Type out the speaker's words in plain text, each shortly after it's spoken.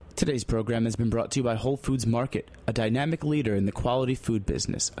Today's program has been brought to you by Whole Foods Market, a dynamic leader in the quality food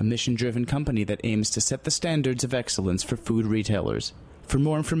business, a mission-driven company that aims to set the standards of excellence for food retailers. For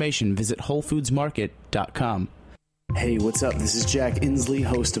more information, visit WholeFoodsMarket.com. Hey, what's up? This is Jack Inslee,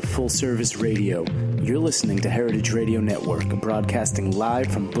 host of Full Service Radio. You're listening to Heritage Radio Network, broadcasting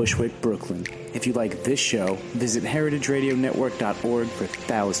live from Bushwick, Brooklyn. If you like this show, visit heritageradionetwork.org for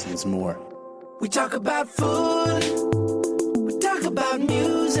thousands more. We talk about food. We talk about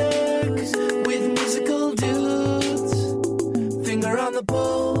music with musical dudes. Finger on the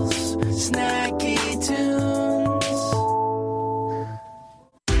pulse, snacky tunes.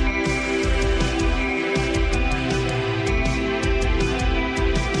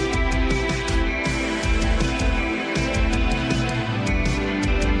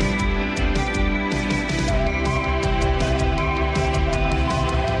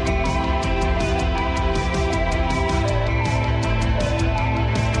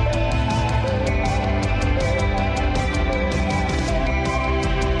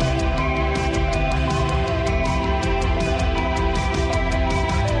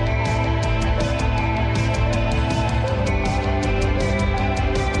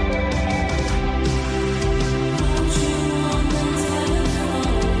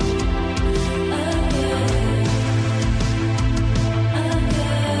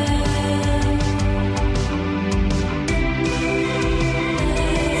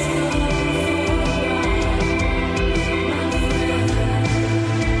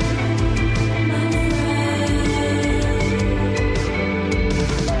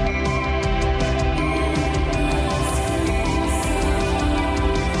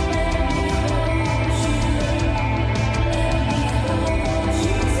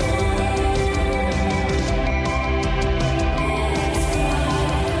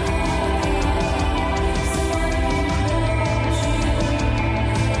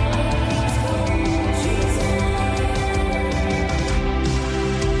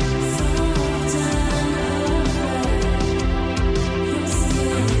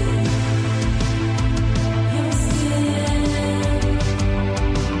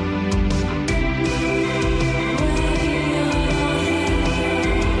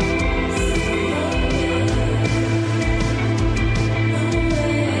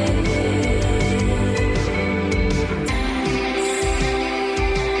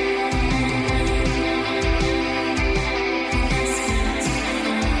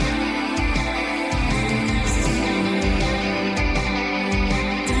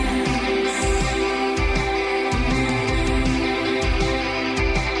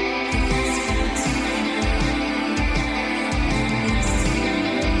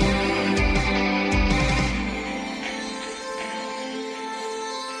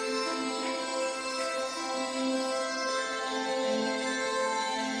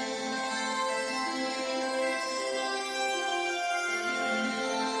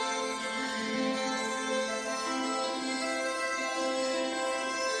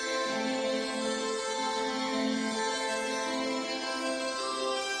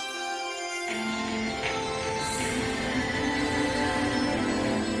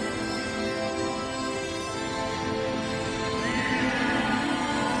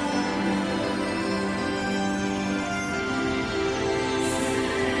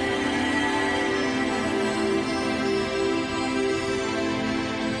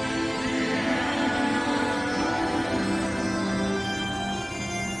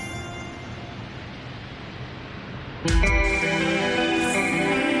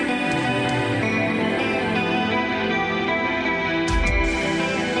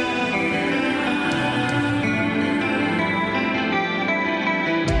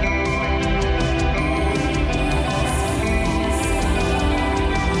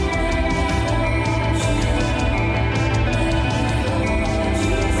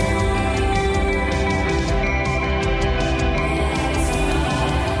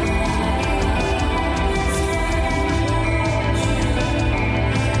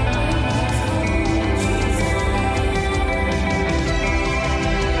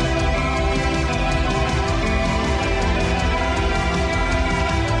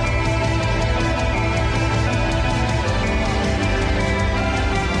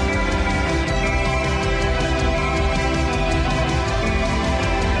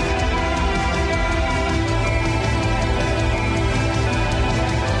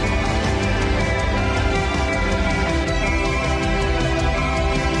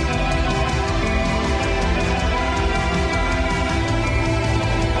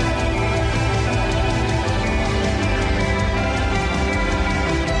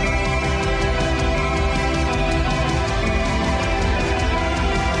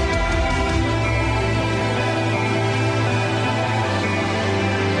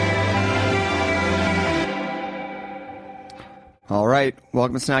 right,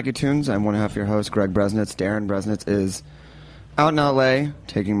 welcome to Snacky Tunes. I'm one half your host, Greg Bresnitz. Darren Bresnitz is out in L.A.,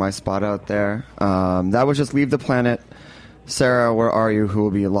 taking my spot out there. That was just Leave the Planet. Sarah, where are you? Who will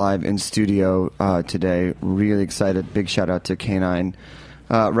be live in studio today. Really excited. Big shout out to K9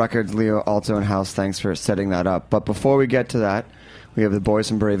 Records, Leo, also in house. Thanks for setting that up. But before we get to that, we have the boys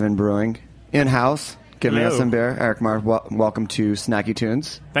from Braven Brewing in house, giving us some beer. Eric Marr, welcome to Snacky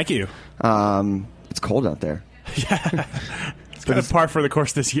Tunes. Thank you. It's cold out there. Yeah. It's been a par for the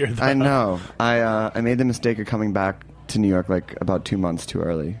course this year, though. I know. I made the mistake of coming back to New York like about 2 months too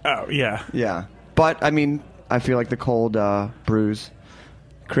early. Oh, yeah. Yeah. But, I mean, I feel like the cold brews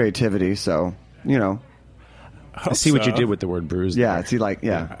creativity, so, you know. I see what you did with the word bruise. Yeah, see, like,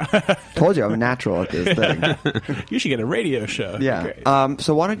 yeah. Told you I'm a natural at this thing. You should get a radio show. Yeah.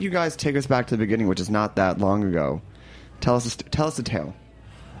 So why don't you guys take us back to the beginning, which is not that long ago. Tell us the tale.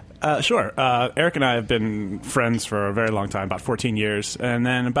 Sure. Eric and I have been friends for a very long time, about 14 years. And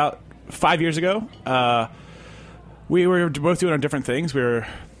then about 5 years ago, we were both doing our different things.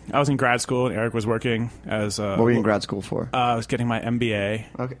 I was in grad school, and Eric was working as... what were you in grad school for? I was getting my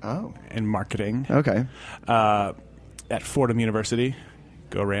MBA in marketing. Okay. At Fordham University.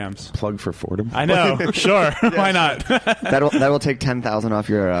 Go Rams. Plug for Fordham. I know. Sure. Why not? that will take $10,000 off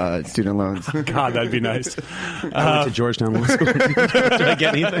your student loans. God, that'd be nice. I went to Georgetown Law School. Did I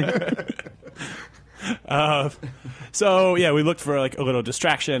get anything? So, yeah, we looked for like a little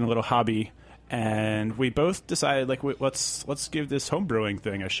distraction, a little hobby. And we both decided, like, let's give this home brewing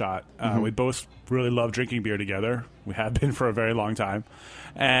thing a shot. We both really love drinking beer together. We have been for a very long time.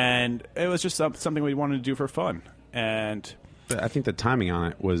 And it was just something we wanted to do for fun. And I think the timing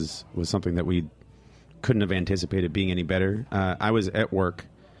on it was something that we couldn't have anticipated being any better. I was at work,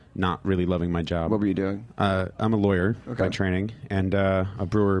 not really loving my job. What were you doing? I'm a lawyer by training and a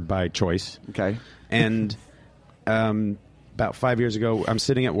brewer by choice. Okay. And about 5 years ago, I'm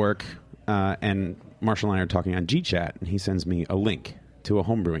sitting at work... and Marshall and I are talking on GChat, and he sends me a link to a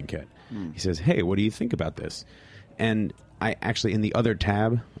homebrewing kit. He says, hey, what do you think about this? And I actually, in the other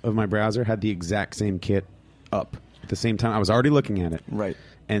tab of my browser, had the exact same kit up at the same time. I was already looking at it. Right.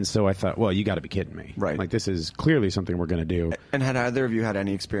 And so I thought, well, you got to be kidding me. Right. Like, this is clearly something we're going to do. And had either of you had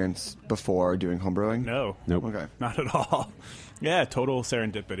any experience before doing homebrewing? No. Nope. Okay. Not at all. Yeah, total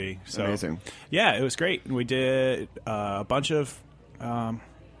serendipity. So, amazing. Yeah, it was great. We did a bunch of...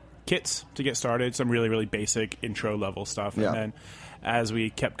 kits to get started, some really, really basic intro level stuff. Yeah. And then as we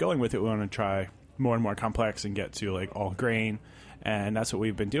kept going with it, we wanted to try more and more complex and get to like all grain. And that's what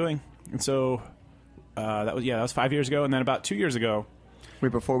we've been doing. And so that was 5 years ago. And then about 2 years ago.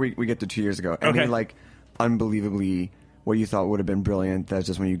 Wait, before we get to 2 years ago, any like unbelievably what you thought would have been brilliant, that's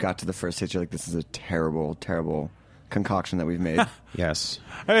just when you got to the first hit, you're like, this is a terrible, terrible concoction that we've made. Yes.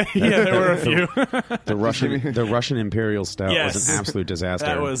 Yeah, there were a few. The Russian Imperial Stout Yes. was an absolute disaster.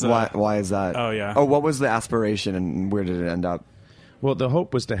 That was Why is that? Oh, yeah. Oh, what was the aspiration and where did it end up? Well, the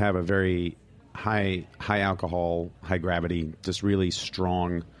hope was to have a very high alcohol, high gravity, just really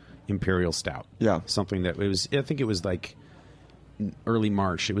strong Imperial Stout. Yeah. Something that I think it was like early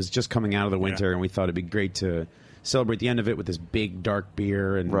March. It was just coming out of the winter, and we thought it'd be great to celebrate the end of it with this big dark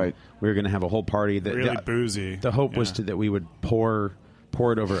beer, and we were going to have a whole party. Really boozy. The hope was that we would pour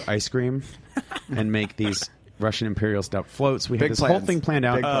it over ice cream and make these Russian Imperial Stout floats. We had this whole thing planned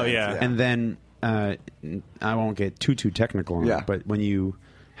out. And then I won't get too technical on it, but when you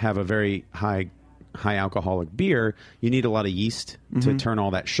have a very high alcoholic beer, you need a lot of yeast to turn all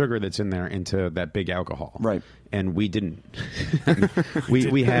that sugar that's in there into that big alcohol. Right. And we didn't.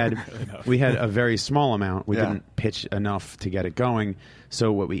 we had a very small amount. We didn't pitch enough to get it going.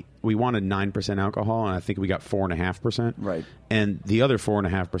 So what we wanted 9% alcohol, and I think we got 4.5%. Right. And the other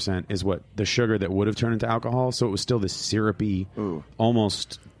 4.5% is what the sugar that would have turned into alcohol. So it was still this syrupy,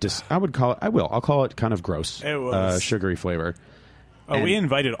 almost. I'll call it kind of gross. It was sugary flavor. Oh, we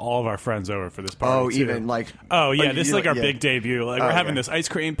invited all of our friends over for this party. This is like our big debut. Like we're having this ice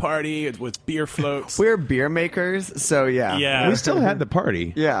cream party with beer floats. We're beer makers, so yeah. We still had the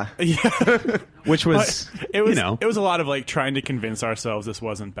party. Yeah. Which was it was a lot of like trying to convince ourselves this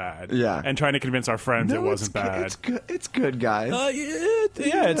wasn't bad. Yeah. And trying to convince our friends it wasn't bad. It's good. It's good, guys.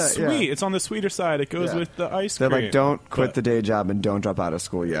 It's sweet. It's on the sweeter side. It goes with the ice cream. They're like, don't quit the day job and don't drop out of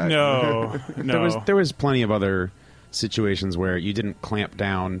school yet. No. There was plenty of other situations where you didn't clamp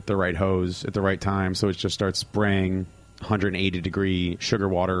down the right hose at the right time, so it just starts spraying 180 degree sugar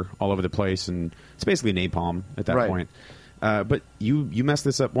water all over the place, and it's basically napalm at that point. But you mess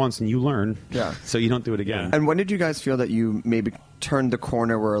this up once and you learn, so you don't do it again. And when did you guys feel that you maybe turned the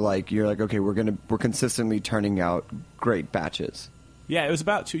corner where you're like, okay, we're consistently turning out great batches? Yeah, it was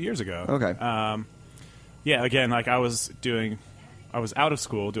about 2 years ago. Okay. Again, like I was doing I was out of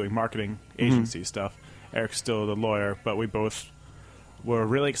school doing marketing agency stuff. Eric's still the lawyer, but we both were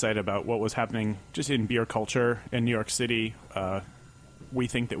really excited about what was happening just in beer culture in New York City. We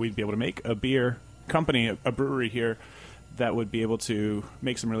think that we'd be able to make a beer company, a brewery here that would be able to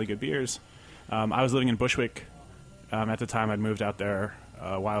make some really good beers. I was living in Bushwick at the time. I'd moved out there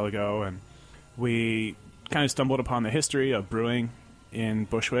a while ago, and we kind of stumbled upon the history of brewing in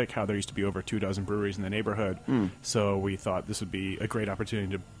Bushwick, how there used to be over 24 breweries in the neighborhood. So we thought this would be a great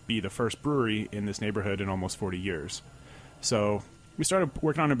opportunity to be the first brewery in this neighborhood in almost 40 years. So we started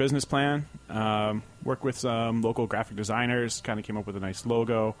working on a business plan, worked with some local graphic designers, kind of came up with a nice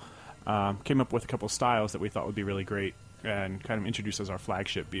logo, came up with a couple of styles that we thought would be really great, and kind of introduced as our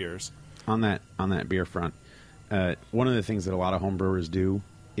flagship beers. On that beer front, one of the things that a lot of home brewers do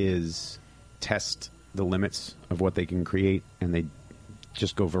is test the limits of what they can create, and they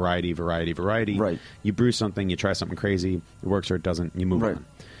just go variety. Right. You brew something, you try something crazy, it works or it doesn't, you move on.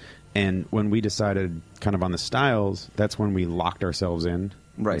 And when we decided kind of on the styles, that's when we locked ourselves in.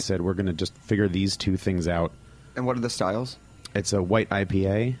 Right. And said, we're going to just figure these two things out. And what are the styles? It's a white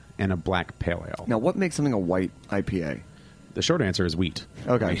IPA and a black pale ale. Now, what makes something a white IPA? The short answer is wheat.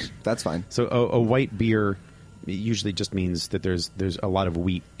 Okay, right? That's fine. So a white beer usually just means that there's a lot of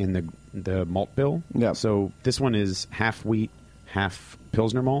wheat in the malt bill. Yeah. So this one is half wheat, half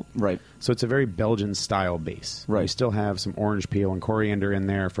Pilsner malt. Right. So it's a very Belgian-style base. Right. You still have some orange peel and coriander in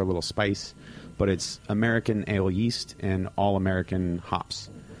there for a little spice, but it's American ale yeast and all-American hops.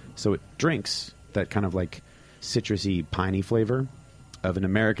 So it drinks that kind of like citrusy, piney flavor of an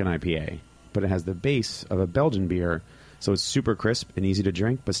American IPA, but it has the base of a Belgian beer, so it's super crisp and easy to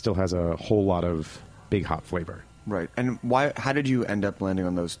drink, but still has a whole lot of big hop flavor. Right. And how did you end up landing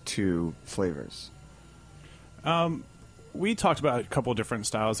on those two flavors? We talked about a couple of different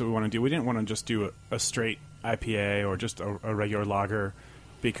styles that we want to do. We didn't want to just do a straight IPA or just a regular lager,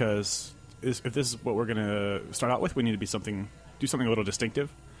 because if this is what we're going to start out with, we need to do something a little distinctive.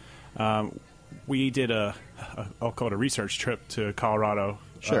 We did I'll call it a research trip to Colorado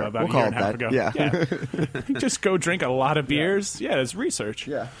about a year and a half ago. Yeah. Just go drink a lot of beers. Yeah, it's research.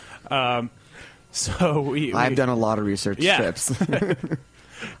 Yeah. So I've done a lot of research trips. I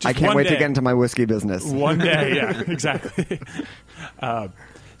Just can't wait day. to get into my whiskey business. One day, yeah, exactly.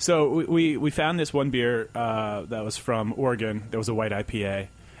 So we found this one beer that was from Oregon. That was a white IPA.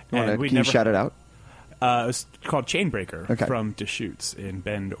 Can you shout it out? It was called Chainbreaker from Deschutes in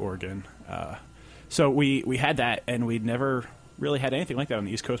Bend, Oregon. So we had that, and we'd never really had anything like that on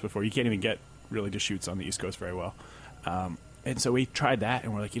the East Coast before. You can't even get really Deschutes on the East Coast very well. And so we tried that,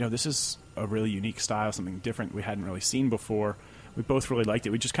 and we're like, this is a really unique style, something different we hadn't really seen before. We both really liked it.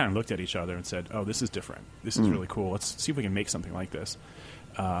 We just kind of looked at each other and said, oh, this is different. This is really cool. Let's see if we can make something like this.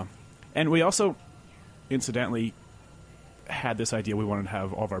 And we also, incidentally, had this idea we wanted to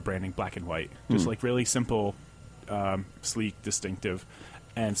have all of our branding black and white. Just like really simple, sleek, distinctive.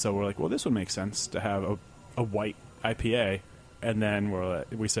 And so we're like, well, this would make sense to have a white IPA. And then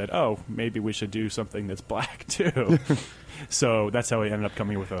we said, oh, maybe we should do something that's black too. So that's how we ended up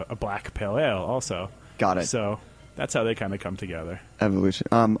coming with a black pale ale also. Got it. So that's how they kind of come together. Evolution.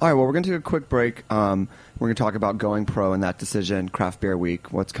 All right, well, we're going to take a quick break. We're going to talk about going pro and that decision, Craft Beer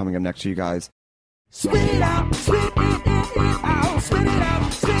Week, what's coming up next to you guys. Spit it out, spit it out, spit it out, spit it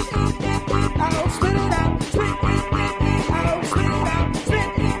out, spit it out, spit it out, spit it out, spit it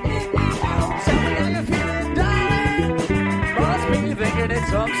out. Something if you're dying, must be thinking in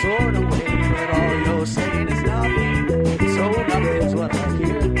some sort of way that all you're saying is nothing, so nothing's what I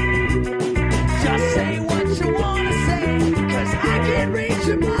hear. Just say what you want to say, 'cause I can't read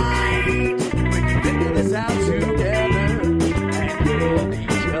your mind. We can figure this out together, and we'll be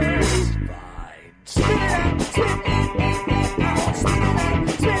just fine. Spit it out, spit it out, spit it out, spit it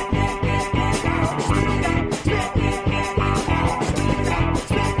out, spit it out, spit it out.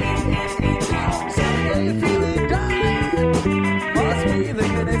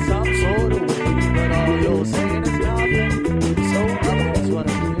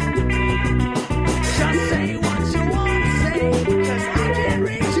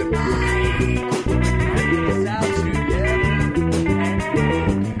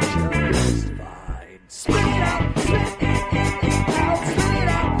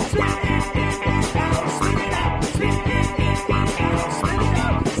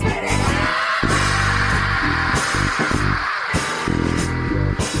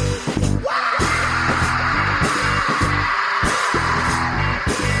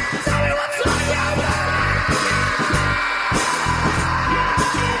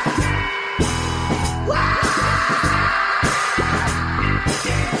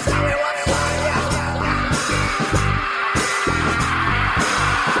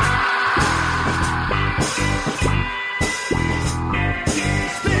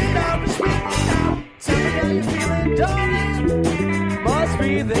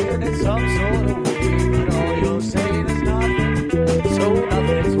 you thinking in some sort of way, but all you're saying is nothing, so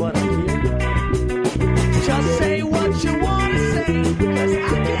nothing's what I hear. Just say what you want to say, cause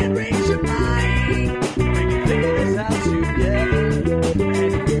I can't read your mind. We can figure this out together,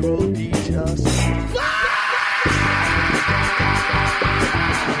 and we will be just fine.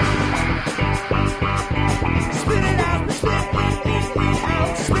 Spit it out, spit it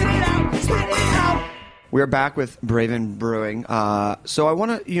out, spit it out, spit it out. We're back with Braven Brewing. So I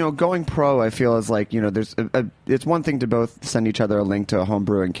want to, going pro, I feel is like, there's it's one thing to both send each other a link to a home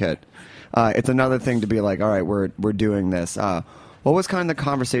brewing kit. It's another thing to be like, all right, we're doing this. What was kind of the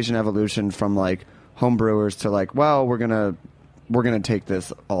conversation evolution from like home brewers to like, well, we're gonna take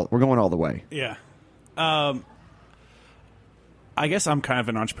this we're going all the way. Yeah. I guess I'm kind of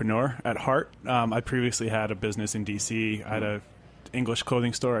an entrepreneur at heart. I previously had a business in DC. I had a English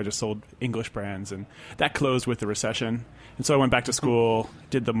clothing store. I just sold English brands, and that closed with the recession. And so I went back to school,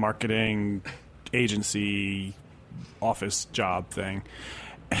 did the marketing agency office job thing,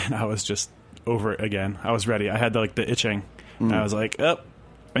 and I was just over it again. I was ready. I had the itching. And I was like, I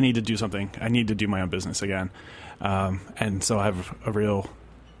need to do something. I need to do my own business again. And so I have a real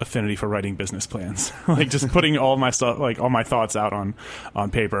affinity for writing business plans, like just putting all my stuff, like all my thoughts out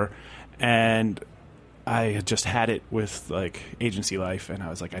on paper. And I had just had it with like agency life, and I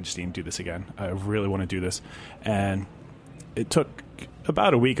was like, I just need to do this again. I really want to do this. And it took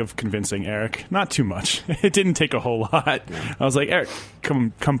about a week of convincing Eric. Not too much. It didn't take a whole lot. Yeah. I was like, Eric,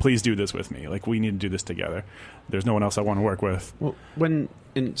 come please do this with me. Like, we need to do this together. There's no one else I want to work with. Well,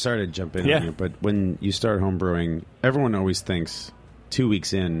 sorry to jump in on you, but when you start home brewing, everyone always thinks 2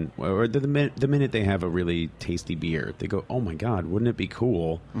 weeks in, or the minute they have a really tasty beer, they go, oh my God, wouldn't it be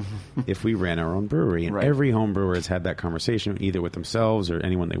cool if we ran our own brewery? And every home brewer has had that conversation, either with themselves or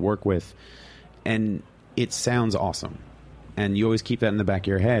anyone they work with. And it sounds awesome. And you always keep that in the back of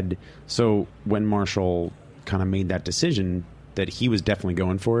your head. So when Marshall kind of made that decision that he was definitely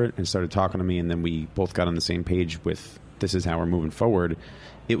going for it and started talking to me, and then we both got on the same page with this is how we're moving forward,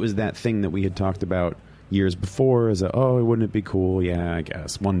 it was that thing that we had talked about years before as wouldn't it be cool? Yeah, I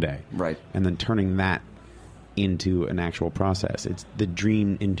guess one day. Right. And then turning that into an actual process. It's the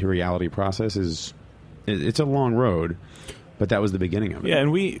dream into reality process it's a long road, but that was the beginning of it. Yeah,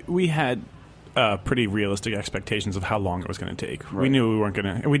 and we had pretty realistic expectations of how long it was going to take. Right. We knew we weren't going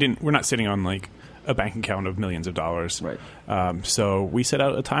to, and we're not sitting on like a bank account of millions of dollars. Right. So we set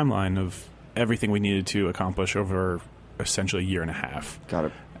out a timeline of everything we needed to accomplish over essentially a year and a half. Got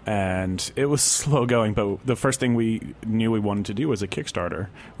it. And it was slow going, but the first thing we knew we wanted to do was a Kickstarter,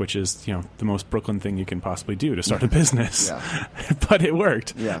 which is, the most Brooklyn thing you can possibly do to start a business. Yeah. But it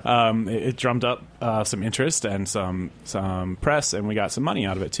worked. Yeah. It drummed up some interest and some press, and we got some money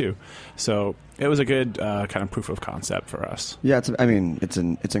out of it too. So it was a good kind of proof of concept for us. Yeah,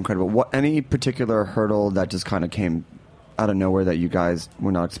 it's incredible. Any particular hurdle that just kind of came out of nowhere that you guys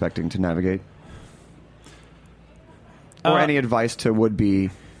were not expecting to navigate? Or any advice to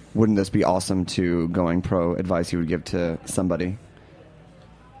wouldn't this be awesome to going pro advice you would give to somebody?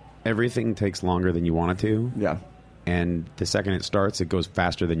 Everything takes longer than you want it to. Yeah. And the second it starts, it goes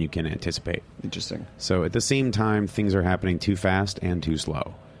faster than you can anticipate. Interesting. So at the same time, things are happening too fast and too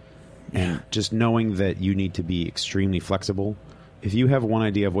slow. And just knowing that you need to be extremely flexible. If you have one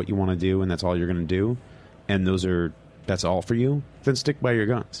idea of what you want to do and that's all you're going to do, and that's all for you, then stick by your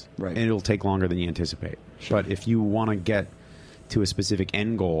guns. Right. And it'll take longer than you anticipate. Sure. But if you want to get to a specific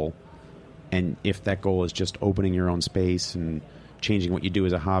end goal, and if that goal is just opening your own space and changing what you do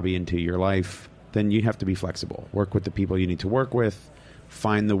as a hobby into your life, then you have to be flexible. Work with the people you need to work with.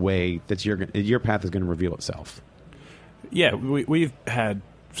 Find the way that your path is going to reveal itself. Yeah, we've had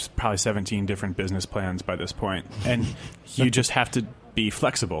probably 17 different business plans by this point, and you just have to be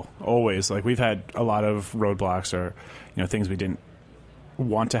flexible always. Like, we've had a lot of roadblocks or things we didn't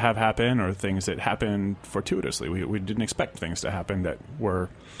want to have happen, or things that happened fortuitously. We didn't expect things to happen that were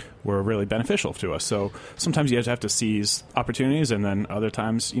really beneficial to us. So sometimes you have to seize opportunities, and then other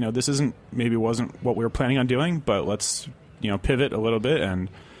times, this wasn't what we were planning on doing, but let's pivot a little bit and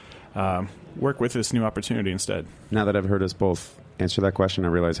work with this new opportunity instead. Now that I've heard us both answer that question, I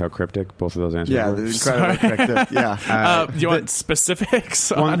realize how cryptic both of those answers were. Yeah, incredibly cryptic. Yeah. Do you want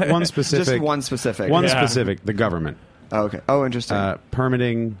specifics? One specific. Just one specific. One specific. The government. Oh, okay. Oh, interesting.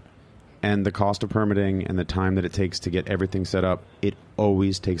 Permitting and the cost of permitting and the time that it takes to get everything set up, it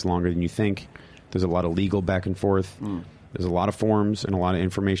always takes longer than you think. There's a lot of legal back and forth. There's a lot of forms and a lot of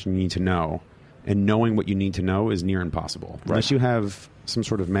information you need to know. And knowing what you need to know is near impossible. Right. Unless you have some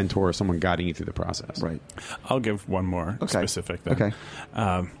sort of mentor or someone guiding you through the process. Right. I'll give one more specific then.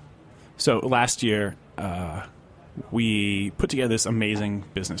 Okay. So last year, we put together this amazing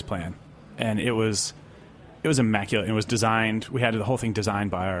business plan, and it was immaculate. It was designed. We had the whole thing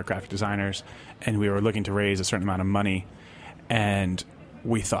designed by our graphic designers, and we were looking to raise a certain amount of money, and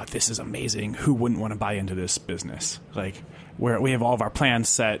we thought, this is amazing. Who wouldn't want to buy into this business? Like, we have all of our plans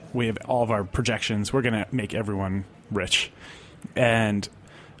set. We have all of our projections. We're going to make everyone rich. And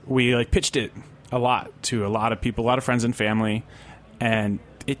we pitched it a lot to a lot of people, a lot of friends and family. And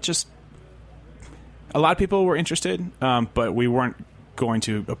it just, a lot of people were interested, but we weren't going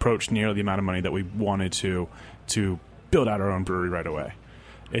to approach nearly the amount of money that we wanted to build out our own brewery right away.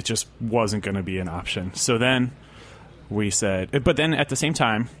 It just wasn't going to be an option. So then we said, but then at the same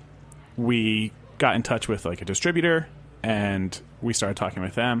time, we got in touch with a distributor, and we started talking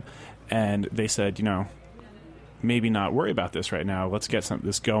with them, and they said, maybe not worry about this right now. Let's get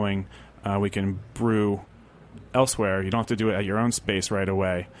this going. We can brew elsewhere. You don't have to do it at your own space right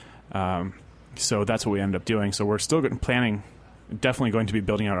away. So that's what we ended up doing. So we're still definitely going to be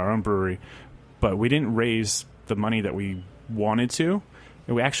building out our own brewery, but we didn't raise the money that we wanted to.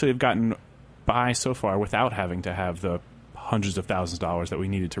 And we actually have gotten by so far without having to have the hundreds of thousands of dollars that we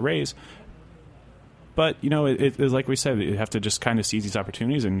needed to raise. But, it is like we said, you have to just kind of seize these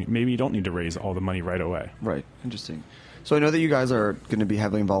opportunities, and maybe you don't need to raise all the money right away. Right. Interesting. So I know that you guys are going to be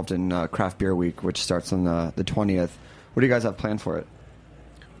heavily involved in Craft Beer Week, which starts on the 20th. What do you guys have planned for it?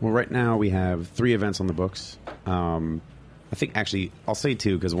 Well, right now we have 3 events on the books. I think, actually, I'll say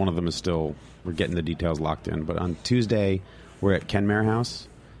 2 because one of them is still, we're getting the details locked in. But on Tuesday, we're at Kenmare House,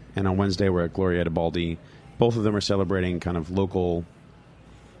 and on Wednesday, we're at Glorietta Baldi. Both of them are celebrating kind of local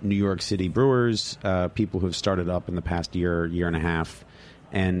New York City brewers, people who have started up in the past year and a half,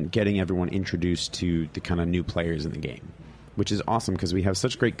 and getting everyone introduced to the kind of new players in the game, which is awesome because we have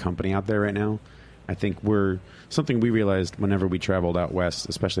such great company out there right now. I think something we realized whenever we traveled out west,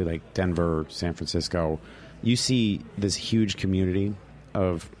 especially like Denver, San Francisco, you see this huge community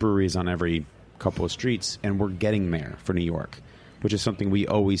of breweries on every couple of streets, and we're getting there for New York, which is something we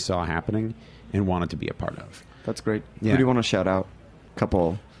always saw happening and wanted to be a part of. That's great. Yeah. Who do you want to shout out? A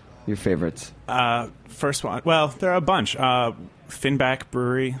couple your favorites. First one, well, there are a bunch. Finback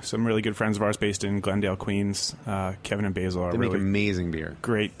Brewery, some really good friends of ours based in Glendale, Queens. Kevin and Basil are they really make amazing beer.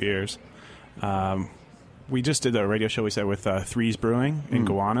 Great beers. We just did a radio show, we said, with Threes Brewing in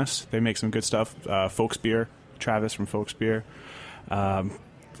Gowanus. They make some good stuff. Folks Beer, Travis from Folks Beer. How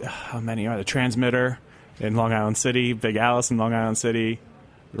many are there? Transmitter in Long Island City, Big Alice in Long Island City,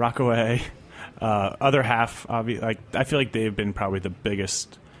 Rockaway. Other half, I feel like they've been probably the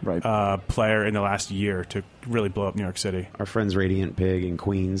biggest player in the last year to really blow up New York City. Our friends Radiant Pig in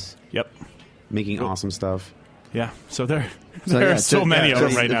Queens. Yep. Making awesome stuff. Yeah, so there are so many of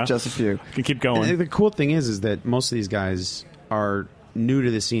them right now. Just a few. Can keep going. And the cool thing is that most of these guys are new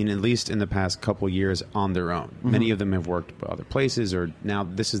to the scene, at least in the past couple years, on their own. Mm-hmm. Many of them have worked other places, or now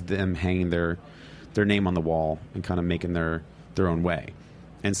this is them hanging their name on the wall and kind of making their own way.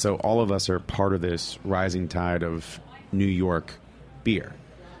 And so all of us are part of this rising tide of New York beer.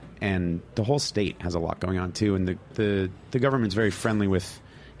 And the whole state has a lot going on, too. And the government's very friendly with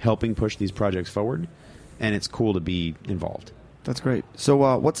helping push these projects forward. And it's cool to be involved. That's great.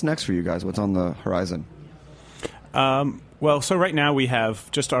 So what's next for you guys? What's on the horizon? Well, so right now we have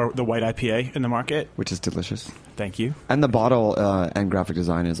just the white IPA in the market. Which is delicious. Thank you. And the bottle and graphic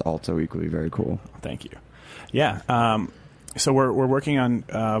design is also equally very cool. Thank you. Yeah. So we're working on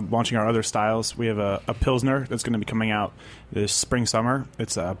launching our other styles. We have a Pilsner that's going to be coming out this spring-summer.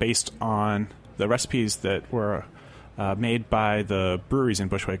 It's based on the recipes that were made by the breweries in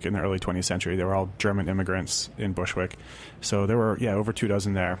Bushwick in the early 20th century. They were all German immigrants in Bushwick. So there were, over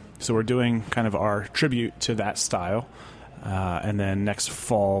 24 there. So we're doing kind of our tribute to that style. And then this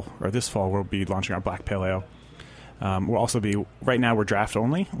fall, we'll be launching our Black Pale Ale. We'll also be, right now we're draft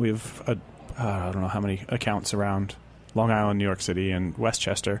only. We have, I don't know how many accounts around Long Island, New York City, and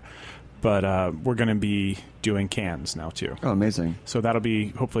Westchester. But we're going to be doing cans now, too. Oh, amazing. So that'll be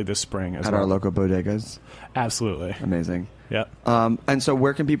hopefully this spring as well. At our local bodegas? Absolutely. Amazing. Yep. And so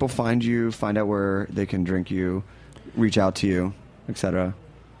where can people find you, find out where they can drink you, reach out to you, etc.?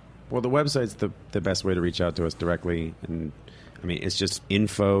 Well, the website's the best way to reach out to us directly. And, it's just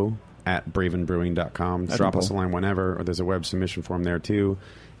info@bravenbrewing.com. Drop us a line whenever, or there's a web submission form there, too.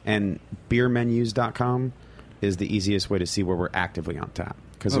 And beermenus.com is the easiest way to see where we're actively on tap.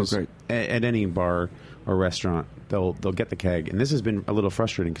 Because at any bar or restaurant, they'll get the keg. And this has been a little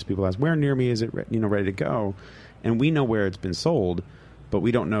frustrating because people ask, where near me is it ready to go? And we know where it's been sold, but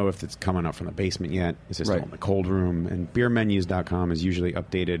we don't know if it's coming up from the basement yet. Is it still in the cold room? And beermenus.com is usually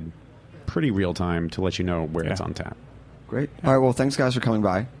updated pretty real time to let you know where it's on tap. Great. All right, well, thanks, guys, for coming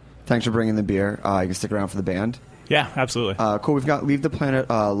by. Thanks for bringing the beer. You can stick around for the band. Yeah, absolutely. Cool. We've got Leave the Planet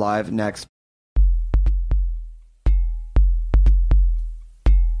live next.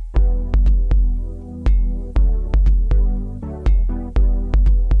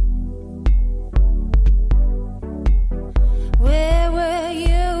 Where were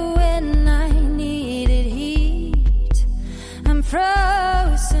you when I needed heat? I'm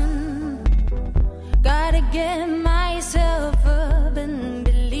frozen. Gotta get myself up and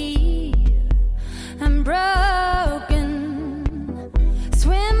believe I'm broken.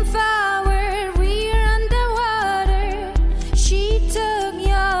 Swim forward, we're underwater. She took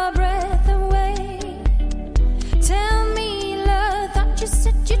your breath away. Tell me, love, thought you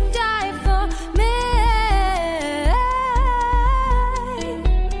said you'd die for me.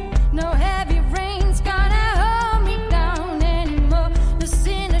 No heavy rain's gonna hold me down anymore. No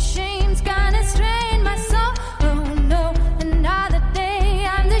sin or shame's gonna strain my soul. Oh no, another day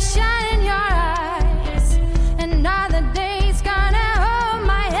I'm the shine in your eyes. Another day's gonna hold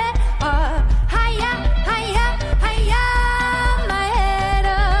my head up higher, higher, higher. My head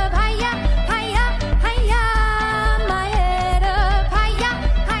up higher, higher, higher. My head up higher,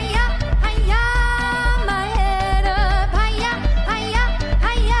 higher, higher. My head up higher, higher,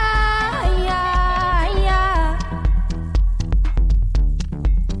 higher, higher.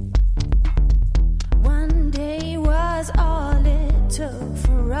 One day was all it took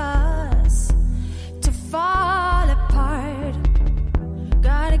for us to fall apart.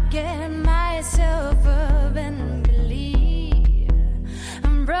 Gotta get myself up and believe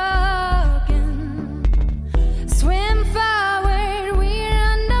I'm broken. Swim forward, we're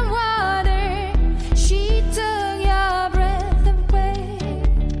underwater. She took your breath away.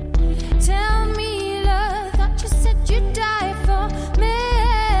 Tell me, love, thought you said you'd die for me.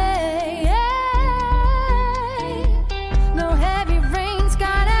 No heavy rain's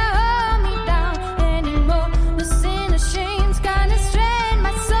gonna hold me down anymore. No sin or shame's gonna strain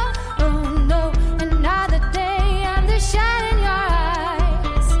my soul. Oh no, another day I'm the shine in your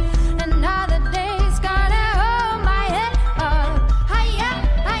eyes. Another day's gonna hold my head up higher,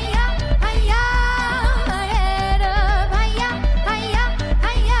 higher, higher. My head up higher, higher,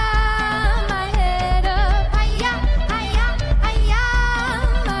 higher. My head up higher, higher, higher.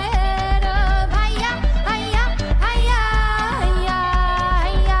 My head up higher, higher, higher,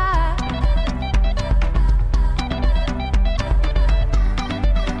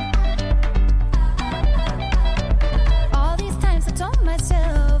 All these times I told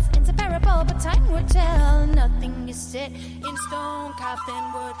myself it's a parable, but time would tell. Nothing is set in stone, carved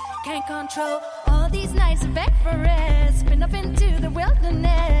in wood, can't control. All these nights I beg for rest, spin up into the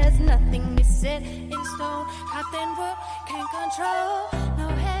wilderness. Nothing is set in stone, carved in wood, can't control. No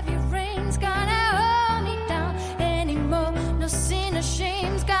heavy rain's gonna hold me down anymore. No sin or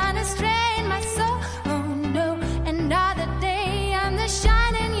shame's gonna strain my soul. Oh no, another day I'm the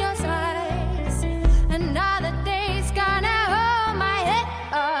shine in your eyes. Another day's gonna hold my head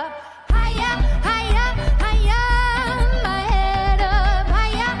up higher, higher, higher. My head up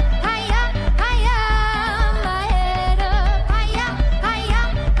higher, higher, higher. My head up higher, higher,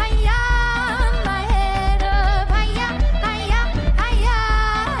 higher. My head up higher, higher, higher,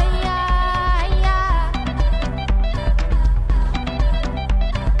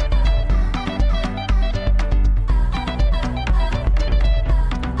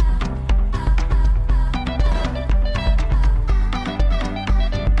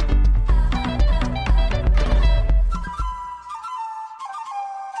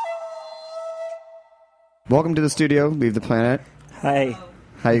 Welcome to the studio. Leave the Planet. Hi.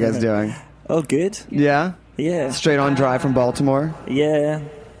 How you guys doing? Oh, good. Yeah. Yeah. Straight on drive from Baltimore. Yeah.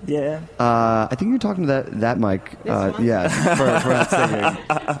 Yeah. I think you're talking to that mic. Yeah, for that singing.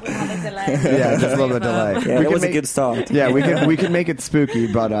 Yeah, just a little bit delay. Yeah, it was a good start. Yeah, we can make it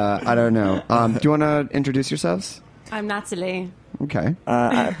spooky, but I don't know. Do you want to introduce yourselves? I'm Natalie. Okay.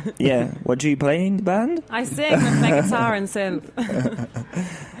 Yeah. What do you play in the band? I sing and play guitar and synth.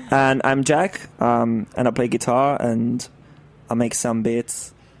 And I'm Jack, and I play guitar and I make some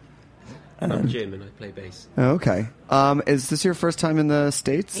beats. And I'm Jim, and I play bass. Oh, okay. Is this your first time in the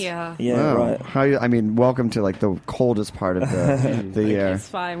States? Yeah. Yeah, Wow. right. How you, I mean, welcome to like the coldest part of the year. It's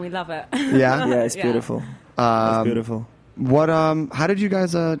fine. We love it. Yeah. Yeah, it's beautiful. It's beautiful. What? How did you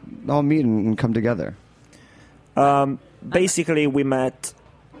guys all meet and come together? Basically, we met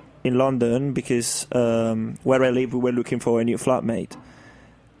in London because where I live, we were looking for a new flatmate.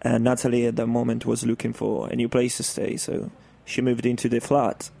 And Natalie at that moment was looking for a new place to stay, so she moved into the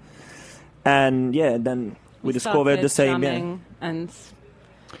flat. And yeah, then we discovered the same. Yeah. And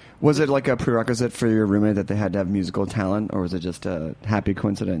Was it like a prerequisite for your roommate that they had to have musical talent, or was it just a happy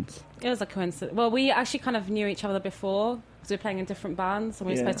coincidence? It was a coincidence. Well, we actually kind of knew each other before because we were playing in different bands and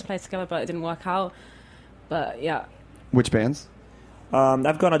we were supposed to play together, but it didn't work out. But yeah. Which bands?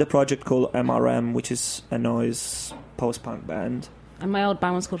 I've gone at a project called MRM, which is a noise post-punk band. And my old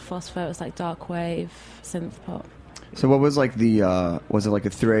band was called Phosphor. It was like dark wave, synth pop. So what was like was it like a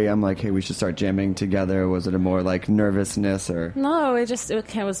 3 a.m. like, hey, we should start jamming together? Was it a more like nervousness or? No, it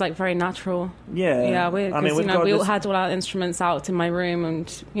was like very natural. Yeah. We all had all our instruments out in my room,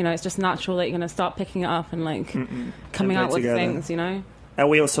 and it's just natural that you're going to start picking it up and like coming out with things, And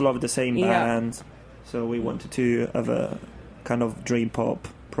we also love the same band, so we wanted to have a kind of dream pop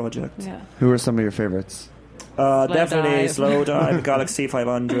project. Yeah. Who are some of your favorites? Definitely Slow Dive, Galaxy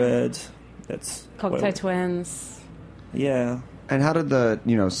 500. That's Cocteau Twins. Yeah. And how did the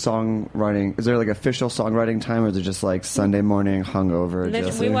songwriting? Is there like official songwriting time, or is it just like Sunday morning hungover?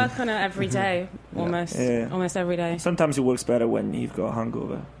 We work on it every day, almost every day. Sometimes it works better when you've got a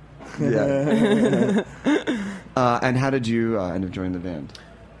hangover. Yeah. And how did you end up joining the band?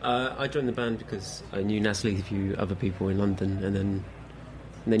 I joined the band because I knew Natalie, a few other people in London, and then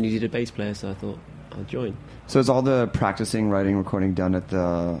you needed a bass player, so I thought I'll join. So is all the practicing, writing, recording done at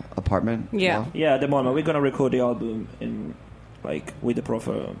the apartment? Yeah. Yeah, at the moment we're gonna record the album in with a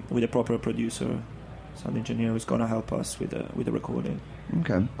proper producer, sound engineer who's gonna help us with the recording.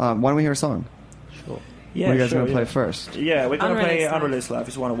 Okay. Why don't we hear a song? Sure. Yeah. What are you guys gonna play first? Yeah, we're gonna play Unreleased Life.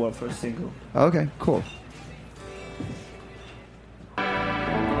 It's one of our first single. Okay. Cool.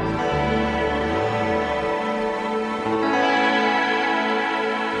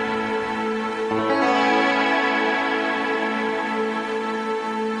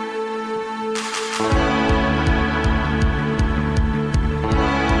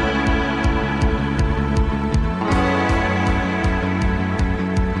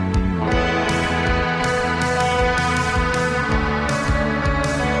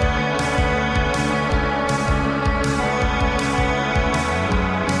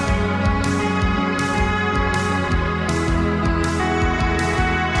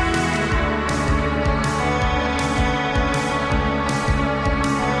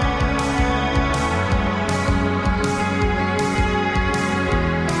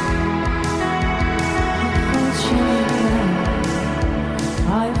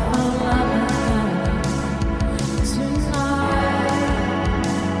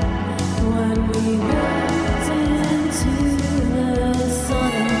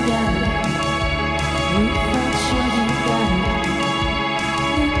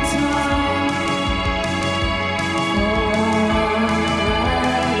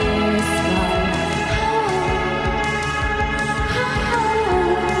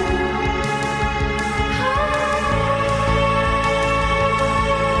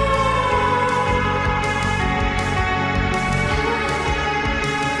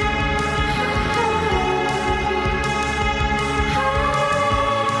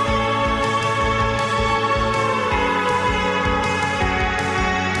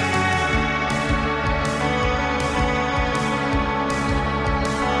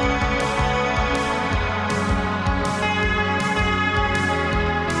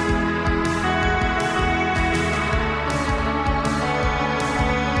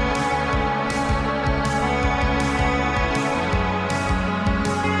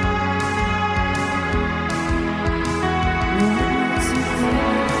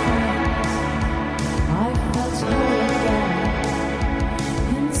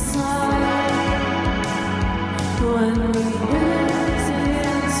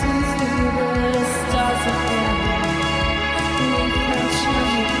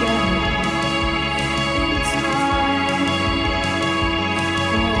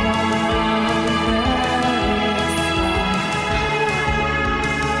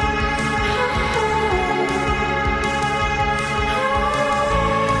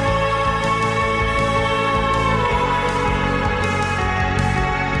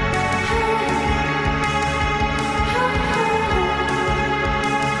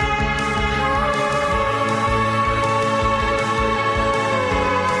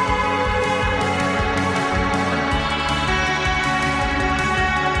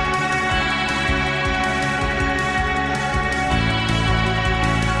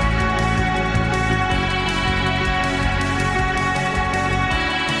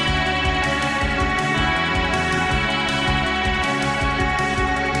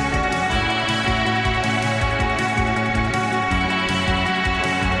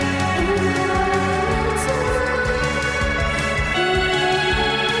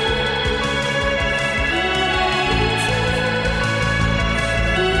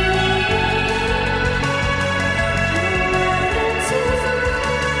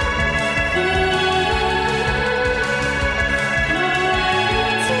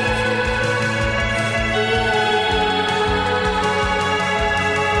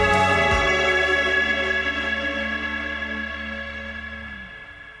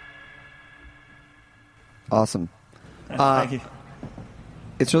 Awesome. Thank you.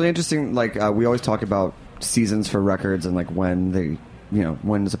 It's really interesting. Like we always talk about seasons for records and like when they,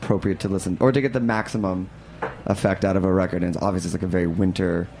 when it's appropriate to listen or to get the maximum effect out of a record. And obviously, it's like a very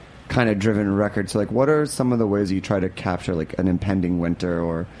winter kind of driven record. So, like, what are some of the ways you try to capture like an impending winter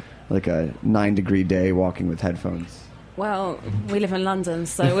or like a 9-degree day walking with headphones? Well, we live in London,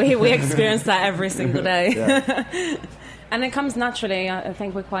 so we experience that every single day. Yeah. And it comes naturally. I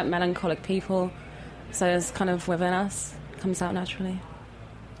think we're quite melancholic people, so it's kind of within us. It comes out naturally.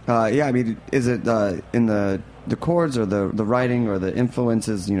 Yeah, I mean, is it in the chords or the writing or the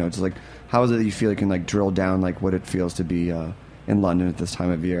influences? Just like how is it that you feel you can like drill down like what it feels to be in London at this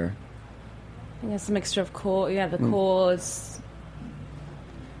time of year? I think it's a mixture of the chords,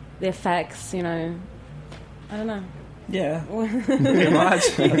 the effects. I don't know. Yeah, pretty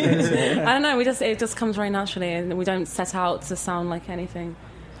much. I don't know. It just comes very naturally, and we don't set out to sound like anything.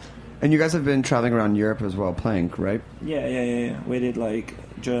 And you guys have been traveling around Europe as well, playing, right? Yeah. We did like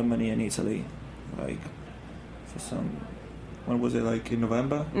Germany and Italy, like for some. When was it? Like in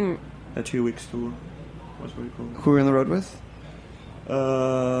November. A 2 weeks tour. Was very cool. Who were you on the road with?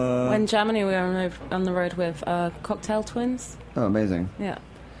 In Germany, we were on the road with Cocktail Twins. Oh, amazing! Yeah.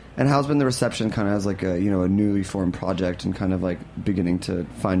 And how's been the reception, kind of as like a a newly formed project and kind of like beginning to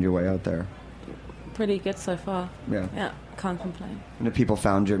find your way out there? Pretty good so far. Yeah. Yeah, can't complain. And have people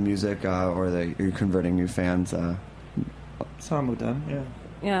found your music, or are you converting new fans? Some of them,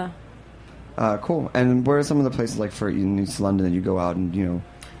 yeah. Yeah. Cool. And where are some of the places like for in East London that you go out and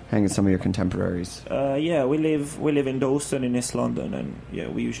hang with some of your contemporaries? Yeah, we live in Dalston in East London, and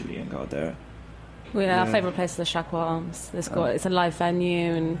we usually hang out there. Our favourite place is the Shackwell Arms. It's a live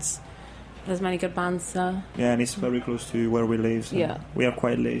venue and there's many good bands there. Yeah, and it's very close to where we live. So we are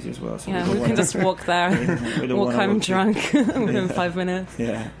quite lazy as well. So we can just walk there, walk home drunk within 5 minutes.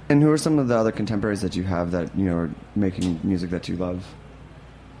 Yeah. And who are some of the other contemporaries that you have that are making music that you love?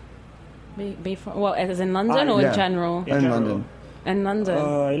 As in London or in general? In London. In London.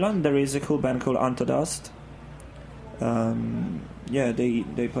 In London there is a cool band called Antodust.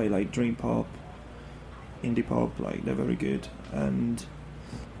 They play like dream pop, indie pop, like they're very good. And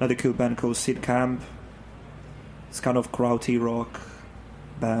another cool band called Sid Camp. It's kind of krauty rock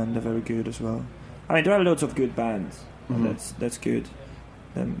band, they're very good as well. I mean, there are loads of good bands, and that's good.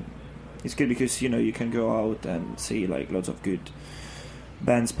 And it's good because you can go out and see like lots of good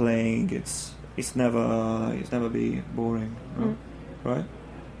bands playing. It's never be boring, right?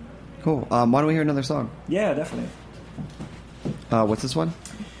 Cool. Why don't we hear another song? Yeah, definitely. What's this one?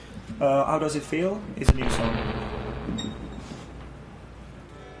 How Does It Feel? It's a new song.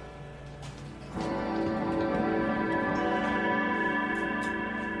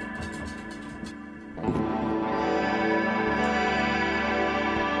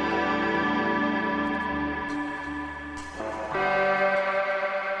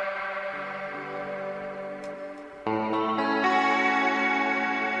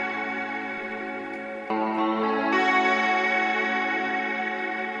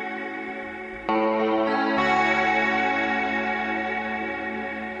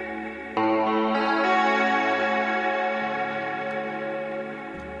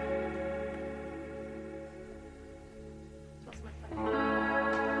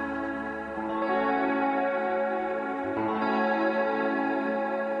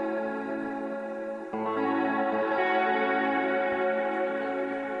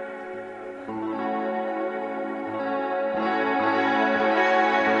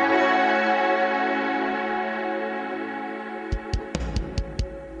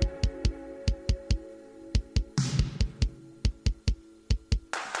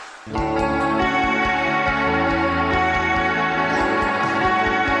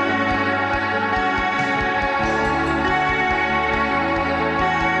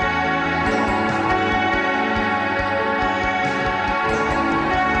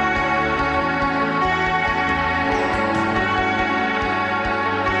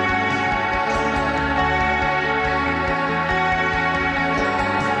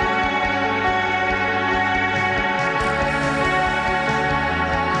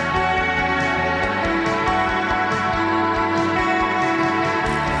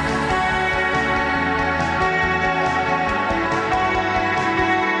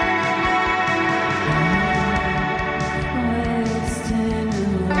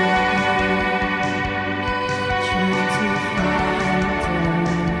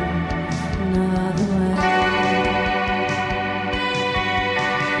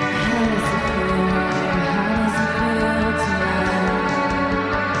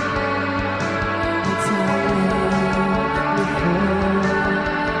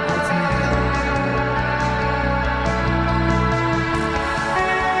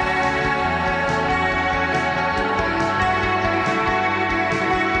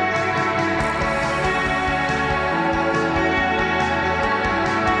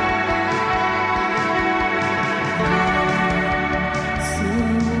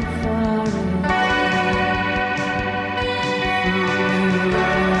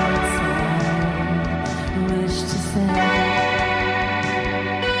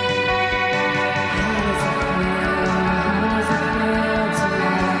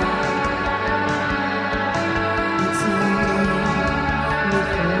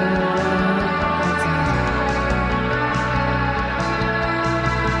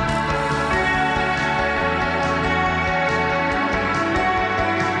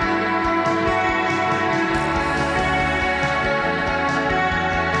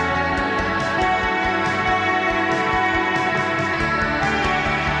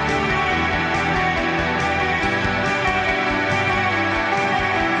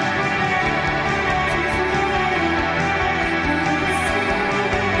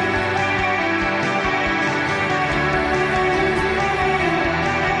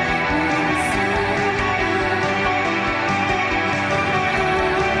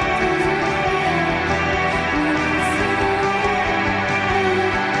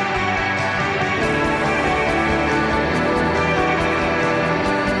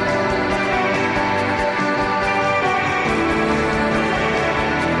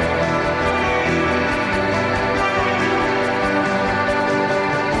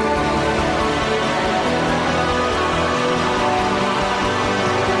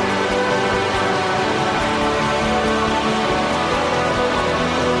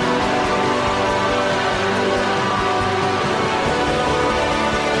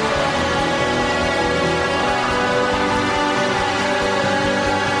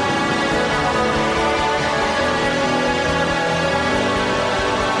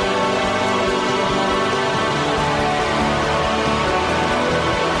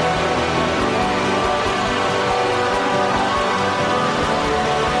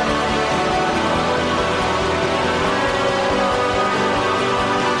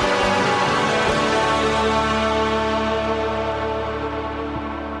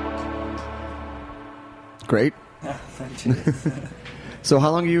 great. Thank you. So how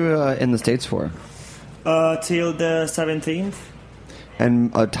long are you in the States for? Till the 17th.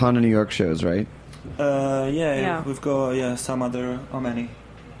 And a ton of New York shows, right? Yeah. We've got some other. How many?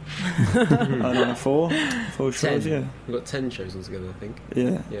 I don't know, four shows. 10. Yeah, We've got 10 shows altogether, I think.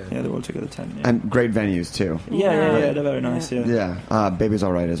 Yeah, they're all together 10. Yeah. And great venues too. Yeah, they're very nice. Yeah. Baby's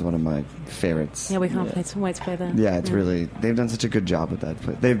All Right is one of my favorites. Yeah, we can't wait to play there. Yeah, it's really, they've done such a good job with that.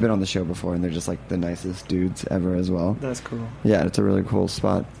 They've been on the show before, and they're just like the nicest dudes ever as well. That's cool. Yeah, it's a really cool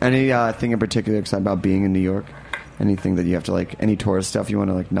spot. Any thing in particular excited about being in New York? Anything that you have to like, any tourist stuff you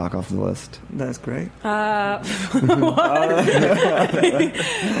want to like knock off the list? That's great. Well,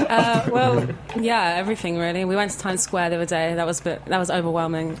 yeah, everything really. We went to Times Square the other day. That was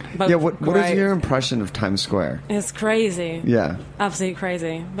overwhelming. But yeah, what is your impression of Times Square? It's crazy. Yeah, absolutely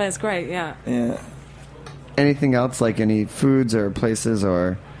crazy. But it's great. Yeah. Yeah. Anything else, like any foods or places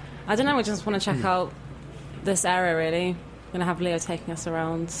or? I don't know. We just want to check out this area really. Going to have Leo taking us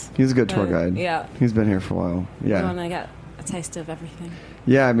around. He's a good tour guide. Yeah. He's been here for a while. Yeah. We want to get a taste of everything.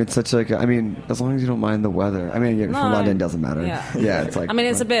 Yeah, I mean, it's such like, as long as you don't mind the weather. I mean, for London, it doesn't matter. Yeah, it's like. I mean,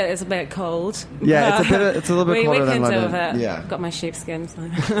 it's a bit cold. Yeah, it's a little bit colder than London. We can deal with it. Yeah. Got my sheepskin. So.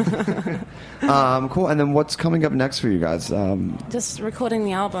 Cool. And then what's coming up next for you guys? Just recording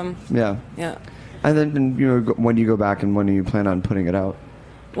the album. Yeah. Yeah. And then, when do you go back and when do you plan on putting it out?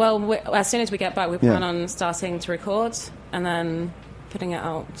 Well, as soon as we get back, we plan on starting to record and then putting it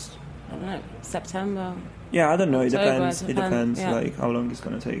out, I don't know, September. Yeah, I don't know. It October, depends like how long it's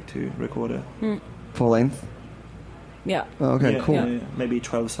going to take to record it. Full length? Yeah. Oh, okay, cool. Yeah. Maybe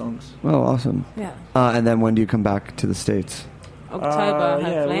 12 songs. Oh, awesome. Yeah. And then when do you come back to the States? October,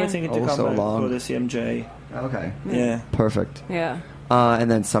 hopefully. Yeah, we're thinking to come so back long. for the CMJ. Okay. Yeah. Perfect. Yeah.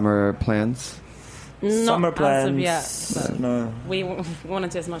 And then summer plans? Summer plans. Yet, no. We want to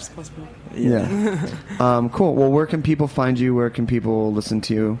do as much as possible. Yeah. Cool. Well, where can people find you? Where can people listen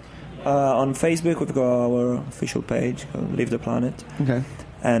to you? On Facebook, we've got our official page, Leave the Planet. Okay.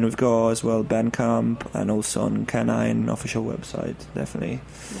 And we've got as well Bandcamp and also on Canine official website, definitely.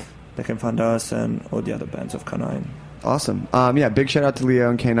 Yeah. They can find us and all the other bands of Canine. Awesome. Big shout out to Leo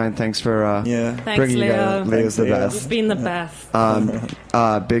and K9. Thanks for bringing you guys. Leo's the best. You've been the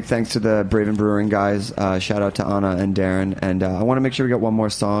best. Big thanks to the Braven Brewing guys. Shout out to Anna and Darren. And I want to make sure we get one more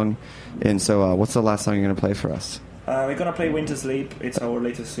song in. So what's the last song you're going to play for us? We're going to play Winter Sleep. It's our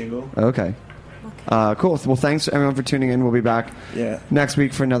latest single. Okay. Cool. Well, thanks everyone for tuning in. We'll be back next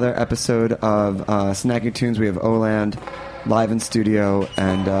week for another episode of Snacky Tunes. We have Oland live in studio.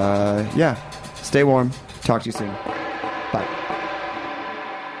 And stay warm. Talk to you soon. Bye.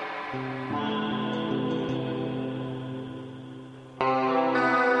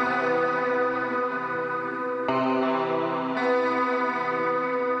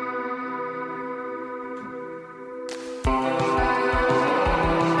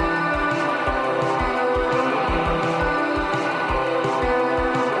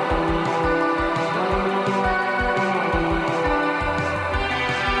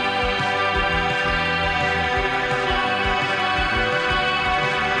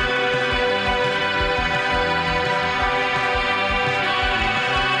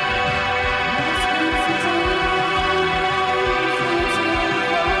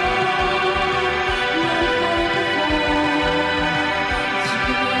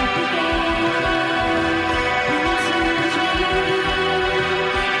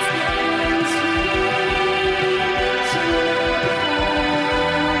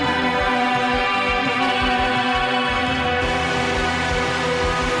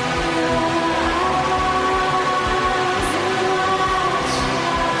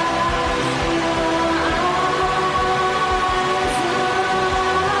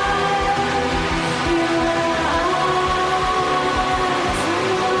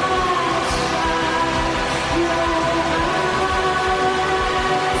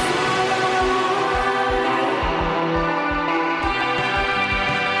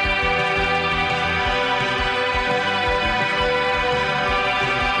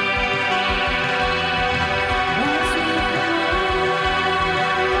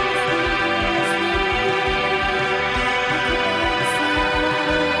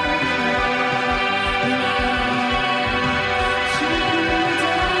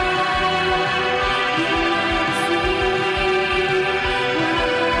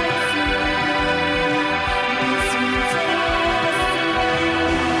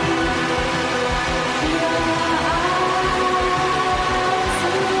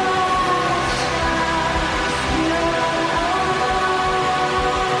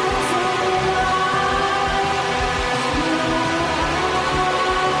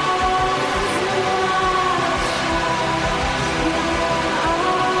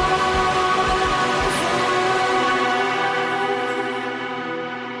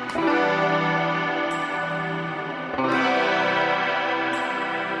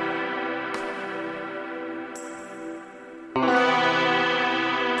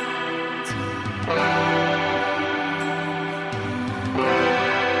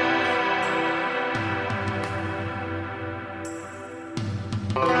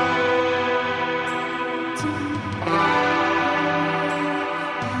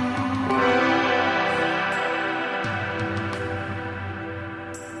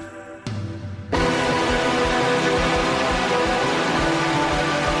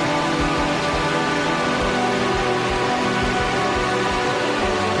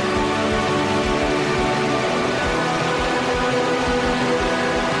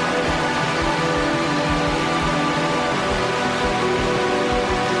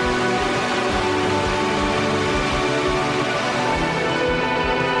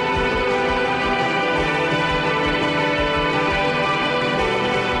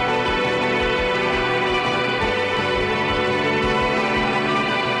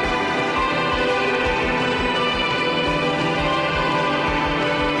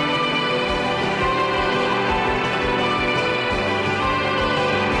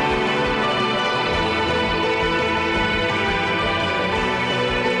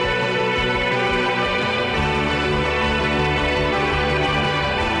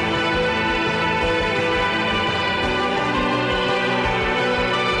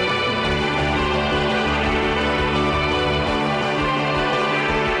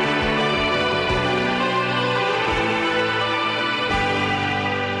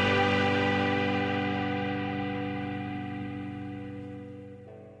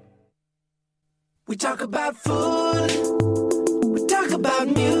 We talk about food, we talk about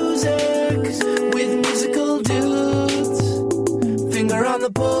music, with musical dudes, finger on the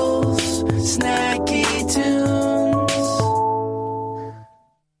pulse, snacky tunes.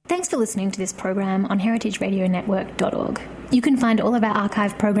 Thanks for listening to this program on heritageradionetwork.org. You can find all of our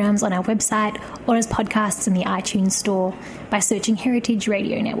archive programs on our website or as podcasts in the iTunes store by searching Heritage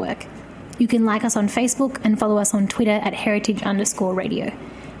Radio Network. You can like us on Facebook and follow us on Twitter at heritage_radio.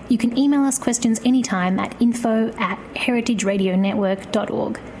 You can email us questions anytime at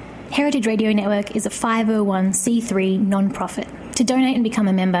info@heritageradionetwork.org. Heritage Radio Network is a 501c3 non-profit. To donate and become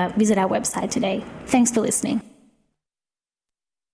a member, visit our website today. Thanks for listening.